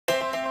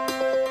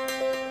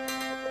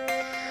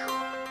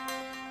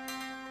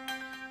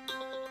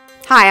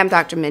Hi, I'm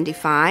Dr. Mindy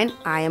Fine.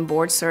 I am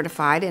board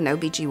certified in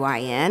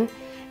OBGYN,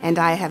 and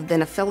I have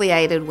been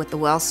affiliated with the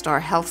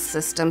Wellstar health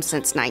system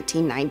since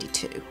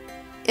 1992.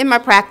 In my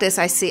practice,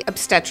 I see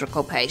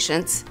obstetrical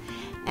patients,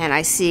 and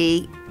I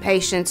see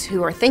patients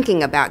who are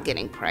thinking about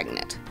getting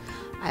pregnant.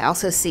 I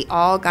also see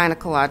all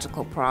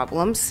gynecological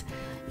problems,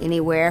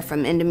 anywhere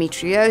from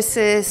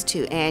endometriosis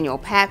to annual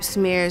pap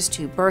smears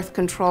to birth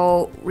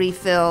control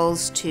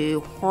refills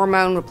to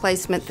hormone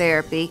replacement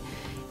therapy,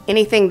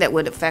 anything that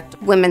would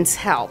affect women's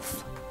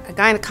health. A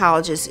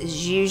gynecologist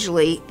is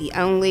usually the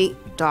only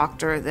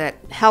doctor that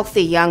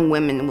healthy young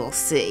women will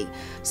see.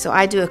 So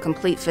I do a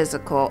complete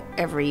physical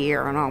every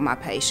year on all my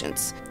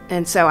patients.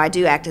 And so I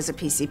do act as a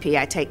PCP.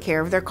 I take care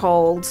of their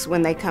colds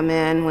when they come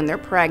in, when they're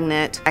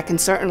pregnant. I can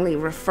certainly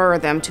refer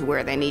them to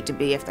where they need to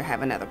be if they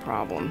have another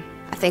problem.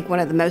 I think one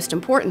of the most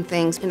important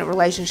things in a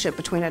relationship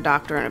between a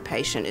doctor and a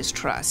patient is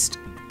trust.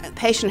 A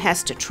patient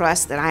has to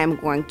trust that I am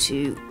going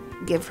to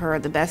give her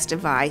the best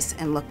advice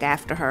and look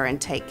after her and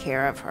take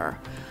care of her.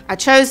 I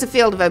chose the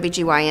field of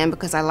OBGYN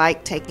because I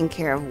like taking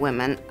care of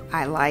women.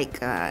 I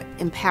like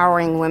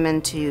empowering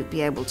women to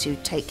be able to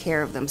take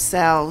care of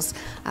themselves.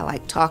 I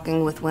like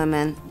talking with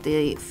women.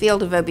 The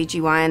field of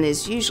OBGYN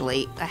is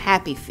usually a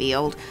happy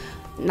field.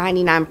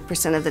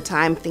 99% of the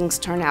time things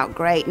turn out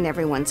great and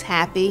everyone's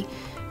happy.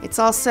 It's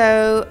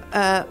also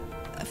a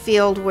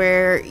field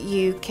where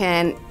you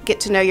can get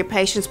to know your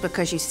patients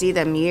because you see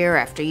them year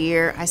after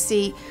year. I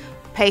see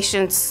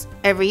patients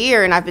every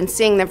year, and I've been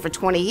seeing them for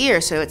 20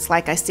 years, so it's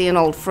like I see an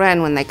old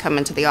friend when they come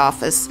into the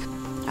office.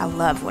 I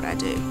love what I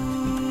do.